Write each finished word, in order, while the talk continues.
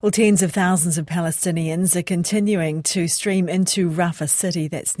Well, tens of thousands of Palestinians are continuing to stream into Rafah city,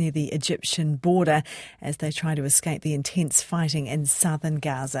 that's near the Egyptian border, as they try to escape the intense fighting in southern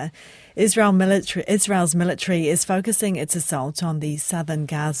Gaza. Israel's military is focusing its assault on the southern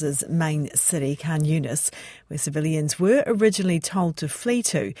Gaza's main city, Khan Younis, where civilians were originally told to flee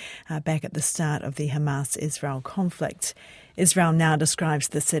to back at the start of the Hamas-Israel conflict. Israel now describes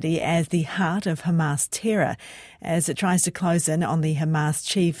the city as the heart of Hamas terror as it tries to close in on the Hamas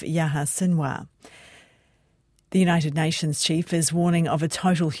chief Yahya Sinwar. The United Nations chief is warning of a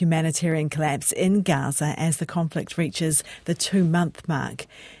total humanitarian collapse in Gaza as the conflict reaches the 2-month mark.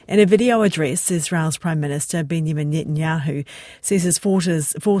 In a video address, Israel's Prime Minister Benjamin Netanyahu says his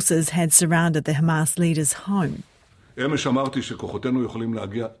forces had surrounded the Hamas leader's home.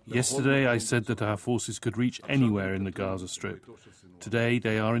 Yesterday I said that our forces could reach anywhere in the Gaza Strip. Today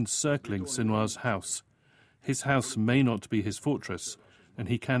they are encircling Sinwar's house. His house may not be his fortress, and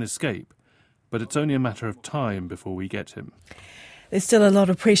he can escape, but it's only a matter of time before we get him. There's still a lot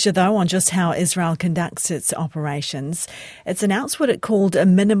of pressure, though, on just how Israel conducts its operations. It's announced what it called a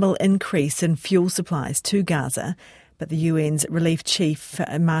minimal increase in fuel supplies to Gaza, but the UN's relief chief,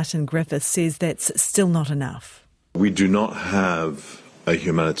 Martin Griffiths, says that's still not enough. We do not have a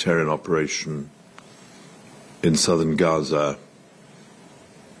humanitarian operation in southern Gaza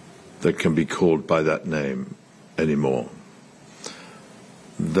that can be called by that name anymore.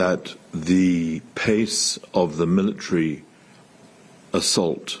 That the pace of the military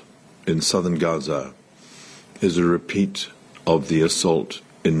assault in southern Gaza is a repeat of the assault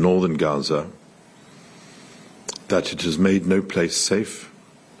in northern Gaza, that it has made no place safe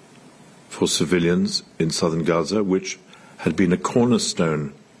for civilians in southern Gaza, which had been a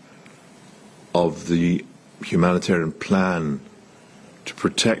cornerstone of the humanitarian plan to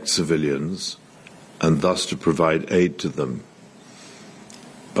protect civilians and thus to provide aid to them.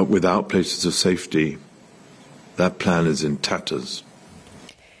 But without places of safety, that plan is in tatters.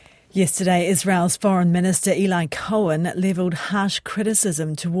 Yesterday, Israel's Foreign Minister Eli Cohen levelled harsh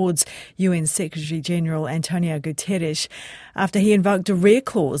criticism towards UN Secretary-General Antonio Guterres after he invoked a rare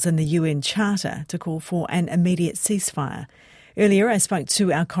clause in the UN Charter to call for an immediate ceasefire. Earlier, I spoke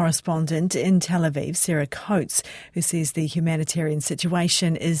to our correspondent in Tel Aviv, Sarah Coates, who says the humanitarian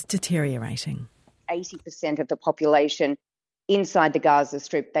situation is deteriorating. 80% of the population inside the Gaza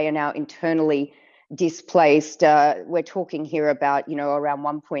Strip, they are now internally displaced. We're talking here about, around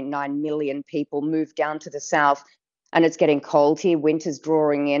 1.9 million people moved down to the south, and it's getting cold here. Winter's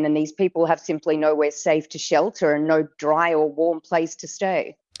drawing in, and these people have simply nowhere safe to shelter and no dry or warm place to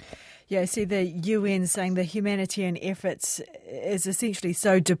stay. Yeah, I see the UN saying the humanitarian efforts is essentially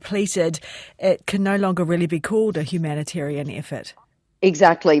so depleted, it can no longer really be called a humanitarian effort.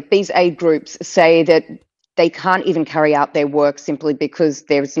 Exactly. These aid groups say that they can't even carry out their work simply because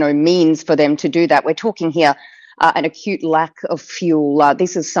there's no means for them to do that. We're talking here an acute lack of fuel.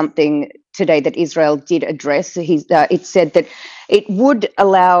 This is something today that Israel did address. It said that it would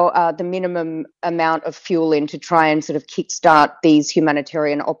allow the minimum amount of fuel in to try and sort of kickstart these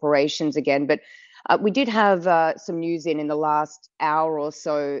humanitarian operations again. But we did have some news in the last hour or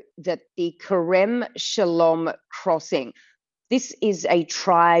so that the Kerem Shalom crossing, this is a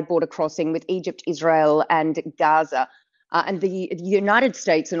tri-border crossing with Egypt, Israel and Gaza. And the United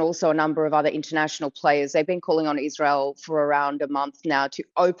States and also a number of other international players, they've been calling on Israel for around a month now to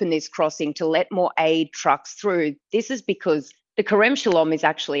open this crossing, to let more aid trucks through. This is because the Kerem Shalom is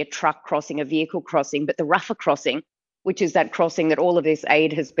actually a truck crossing, a vehicle crossing, but the Rafah crossing, which is that crossing that all of this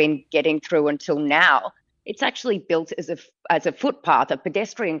aid has been getting through until now, it's actually built as a footpath, a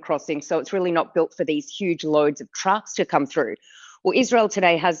pedestrian crossing, so it's really not built for these huge loads of trucks to come through. Well, Israel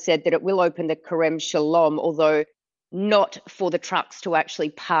today has said that it will open the Kerem Shalom, although not for the trucks to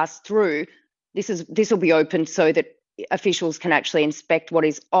actually pass through. This will be open so that officials can actually inspect what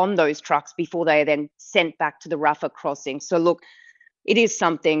is on those trucks before they are then sent back to the Rafah crossing. So look, it is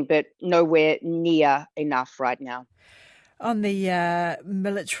something, but nowhere near enough right now. On the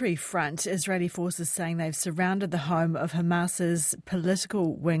military front, Israeli forces saying they've surrounded the home of Hamas's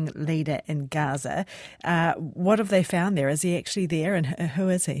political wing leader in Gaza. What have they found there? Is he actually there, and who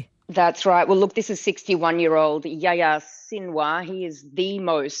is he? That's right. Well, look, this is 61-year-old Yahya Sinwar. He is the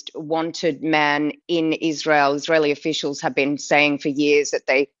most wanted man in Israel. Israeli officials have been saying for years that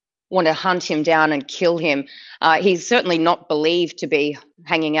they want to hunt him down and kill him. He's certainly not believed to be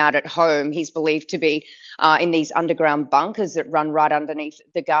hanging out at home. He's believed to be in these underground bunkers that run right underneath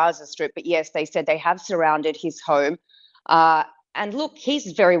the Gaza Strip. But yes, they said they have surrounded his home. And look,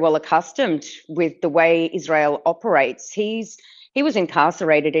 he's very well accustomed with the way Israel operates. He was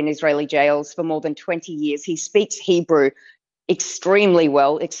incarcerated in Israeli jails for more than 20 years. He speaks Hebrew. extremely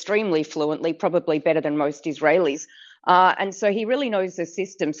well, extremely fluently, probably better than most Israelis. And so he really knows the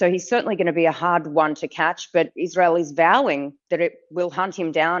system. So he's certainly going to be a hard one to catch, but Israel is vowing that it will hunt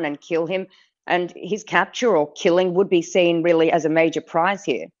him down and kill him. And his capture or killing would be seen really as a major prize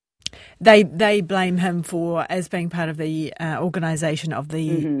here. They blame him for as being part of the organisation of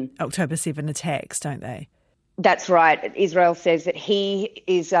the October 7 attacks, don't they? That's right. Israel says that he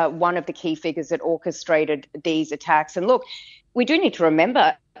is one of the key figures that orchestrated these attacks. And look, we do need to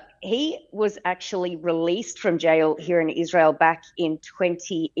remember he was actually released from jail here in Israel back in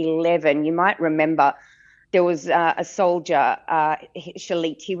 2011. You might remember there was a soldier,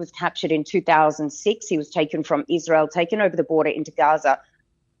 Shalit, he was captured in 2006. He was taken from Israel, taken over the border into Gaza.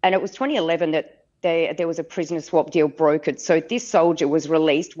 And it was 2011 that there was a prisoner swap deal brokered. So this soldier was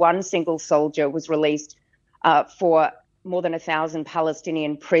released, one single soldier was released for more than 1,000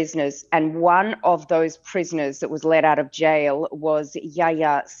 Palestinian prisoners. And one of those prisoners that was let out of jail was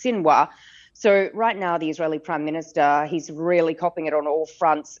Yahya Sinwar. So right now, the Israeli Prime Minister, he's really copping it on all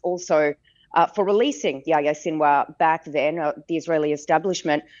fronts, also for releasing Yahya Sinwar back then, the Israeli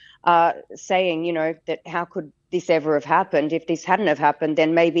establishment, saying, you know, that how could this ever have happened? If this hadn't have happened,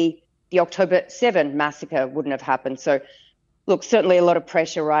 then maybe the October 7 massacre wouldn't have happened. So, look, certainly a lot of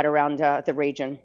pressure right around the region.